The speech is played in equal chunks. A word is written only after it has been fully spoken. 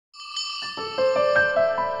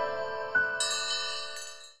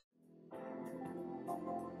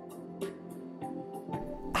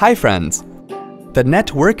Hi friends! The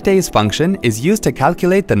NETWORKDAYS function is used to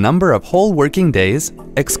calculate the number of whole working days,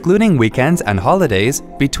 excluding weekends and holidays,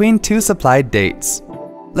 between two supplied dates.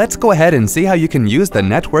 Let's go ahead and see how you can use the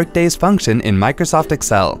NETWORKDAYS function in Microsoft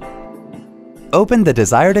Excel. Open the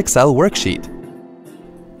desired Excel worksheet.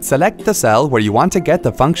 Select the cell where you want to get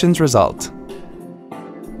the function's result.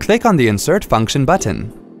 Click on the Insert Function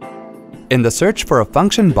button. In the Search for a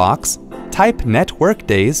Function box, type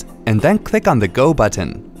NETWORKDAYS and then click on the Go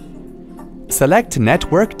button. Select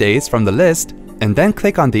NETWORKDAYS from the list and then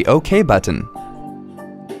click on the OK button.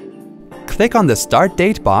 Click on the Start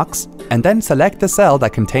Date box and then select the cell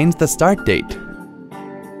that contains the start date.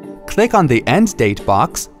 Click on the End Date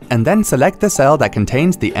box and then select the cell that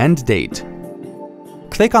contains the end date.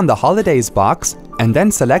 Click on the Holidays box and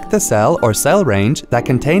then select the cell or cell range that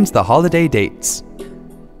contains the holiday dates.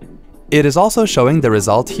 It is also showing the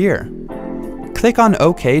result here. Click on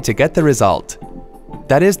OK to get the result.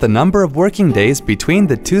 That is the number of working days between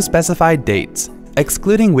the two specified dates,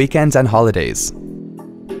 excluding weekends and holidays.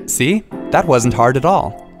 See? That wasn't hard at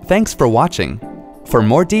all. Thanks for watching. For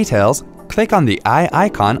more details, click on the eye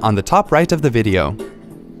icon on the top right of the video.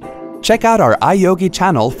 Check out our iYogi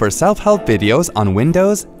channel for self-help videos on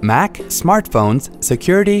Windows, Mac, smartphones,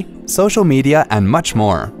 security, social media, and much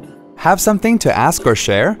more. Have something to ask or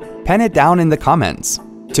share? Pen it down in the comments.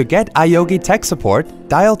 To get iYogi tech support,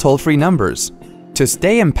 dial toll-free numbers. To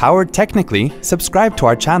stay empowered technically, subscribe to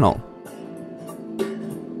our channel.